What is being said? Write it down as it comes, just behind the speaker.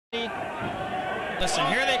Listen,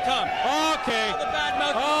 here they come. Okay.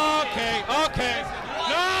 Okay.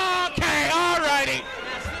 Alrighty.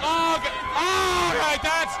 Alright,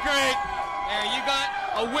 that's great. There, you got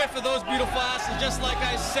a whiff of those beautiful asses, just like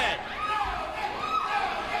I said.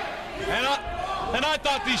 And I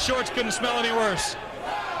thought these shorts couldn't smell any worse.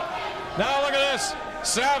 Now look at this.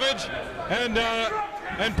 Savage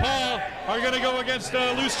and Paul are going to go against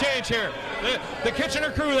loose change here. The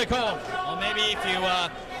Kitchener crew, they call them. Well, maybe if you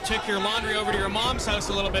took your laundry over to your mom's house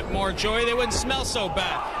a little bit more, Joey, they wouldn't smell so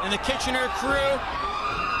bad. And the Kitchener crew,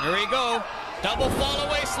 here we go. Double fall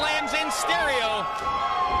away slams in stereo.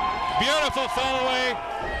 Beautiful fall away.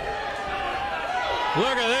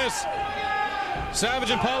 Look at this. Savage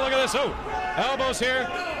and Paul, look at this. Oh, elbows here.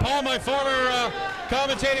 Paul, my former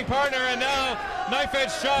commentating partner, and now knife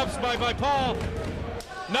edge chops by Paul.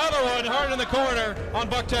 Another one hard in the corner on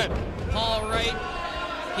Buck 10. Paul Wright,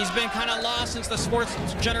 he's been kind of lost since the sports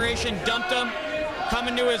generation dumped him.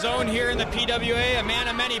 Coming to his own here in the PWA, a man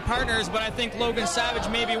of many partners, but I think Logan Savage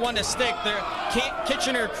may be one to stick. The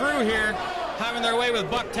Kitchener crew here having their way with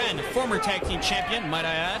Buck 10, former tag team champion, might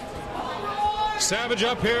I add. Savage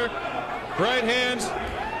up here, right hands.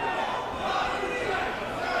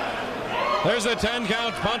 There's the 10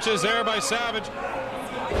 count punches there by Savage.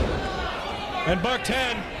 And Buck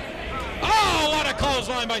 10. Oh, what a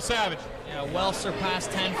clothesline by Savage. Yeah, well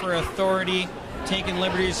surpassed 10 for authority. Taking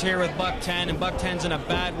liberties here with Buck 10, and Buck 10's in a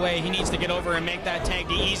bad way. He needs to get over and make that tag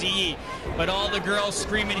to EZE. But all the girls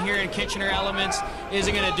screaming here in Kitchener Elements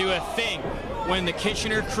isn't going to do a thing when the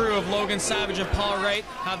Kitchener crew of Logan Savage and Paul Wright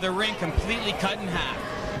have the ring completely cut in half.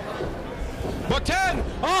 Buck 10!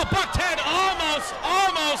 Oh, Buck 10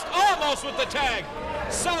 almost with the tag.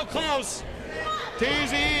 So close to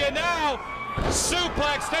EZE, and now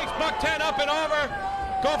suplex takes Buck 10 up and over.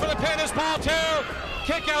 Go for the pin is Paul too.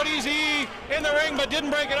 Kick out EZE in the ring, but didn't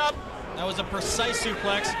break it up. That was a precise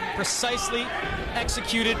suplex, precisely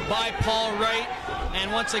executed by Paul Wright,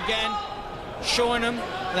 and once again showing him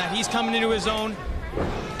that he's coming into his own,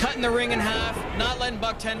 cutting the ring in half, not letting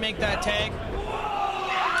Buck 10 make that tag.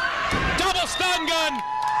 Double stun gun!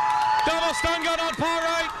 Double stun gun on Paul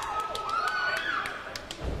Wright.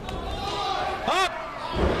 Up!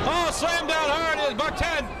 Oh, slam down hard is Buck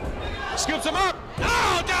 10. Scoops him up.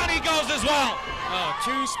 Oh, down he goes as well. Oh,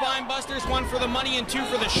 2 spine busters, 1 for the money and 2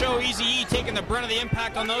 for the show. EZE taking the brunt of the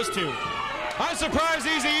impact on those 2. I'm surprised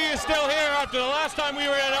EZE is still here after the last time we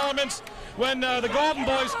were in Elements when the Golden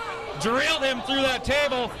Boys drilled him through that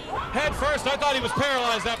table head first. I thought he was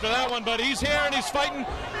paralyzed after that one, but he's here and he's fighting.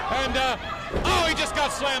 And, oh, he just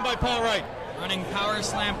got slammed by Paul Wright. Running power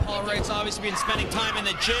slam. Paul Wright's obviously been spending time in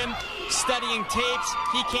the gym, studying tapes.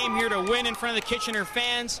 He came here to win in front of the Kitchener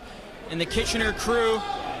fans, and the Kitchener crew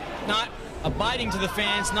not abiding to the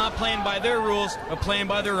fans, not playing by their rules, but playing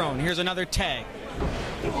by their own. Here's another tag.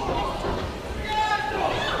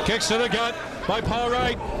 Kicks to the gut by Paul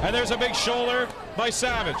Wright, and there's a big shoulder by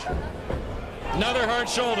Savage. Another hard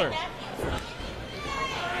shoulder.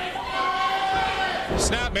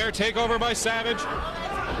 Snapmare takeover by Savage.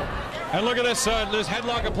 And look at this, this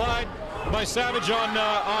headlock applied by Savage on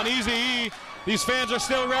EZE. These fans are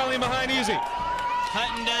still rallying behind EZE.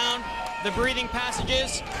 Cutting down the breathing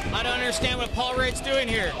passages. I don't understand what Paul Wright's doing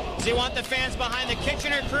here. Does he want the fans behind the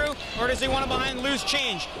Kitchener crew, or does he want them behind loose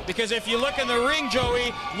change? Because if you look in the ring,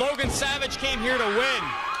 Joey, Logan Savage came here to win.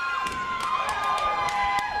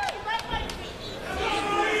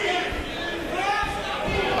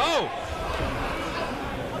 Oh!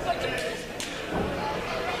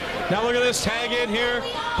 Now look at this tag in here.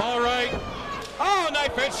 Paul Wright. Oh,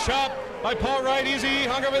 knife edge chop by Paul Wright. EZE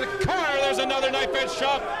hung over the corner. There's another knife edge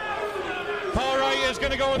chop. Paul Wright is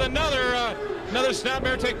going to go with another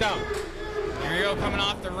snapmare takedown. Here we go, coming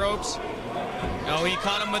off the ropes. Oh, he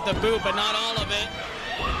caught him with the boot, but not all of it.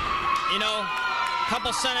 You know, a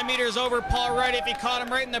couple centimeters over Paul Wright. If he caught him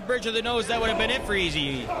right in the bridge of the nose, that would have been it for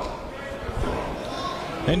EZE.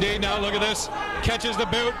 Indeed. Now look at this. Catches the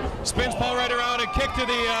boot, spins Paul Wright around, and kick to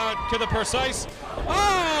the precise.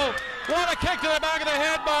 Oh! What a kick to the back of the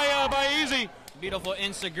head by EZE. Beautiful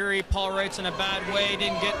insecurity. Paul Wright's in a bad way.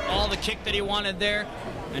 Didn't get all the kick that he wanted there.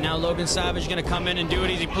 And now Logan Savage going to come in and do it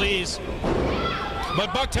as he please.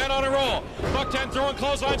 But Buck 10 on a roll. Buck 10 throwing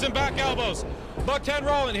clotheslines and back elbows. Buck 10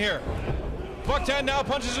 rolling here. Buck 10 now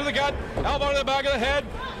punches to the gut. Elbow to the back of the head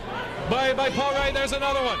by Paul Wright. There's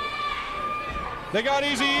another one. They got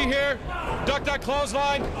EZE here. Duck that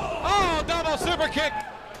clothesline. Oh, double super kick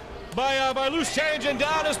by loose change, and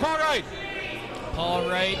down is Paul Wright. Paul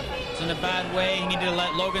Wright is in a bad way. He needed to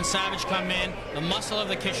let Logan Savage come in, the muscle of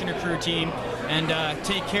the Kitchener crew team, and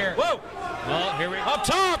take care. Whoa! Well, here we go. Up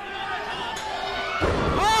top!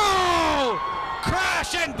 Oh!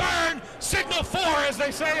 to 4, as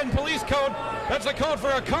they say in police code. That's the code for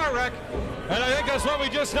a car wreck. And I think that's what we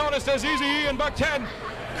just noticed as EZE and Buck 10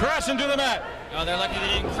 crash into the mat. Oh, they're lucky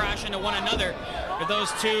they didn't crash into one another. But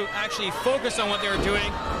those two actually focused on what they were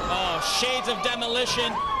doing. Oh, shades of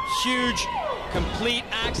demolition. Huge, complete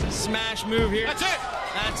axe and smash move here. That's it.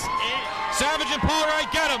 That's it. Savage and Paul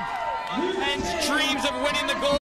Wright get him. And dreams of winning the gold.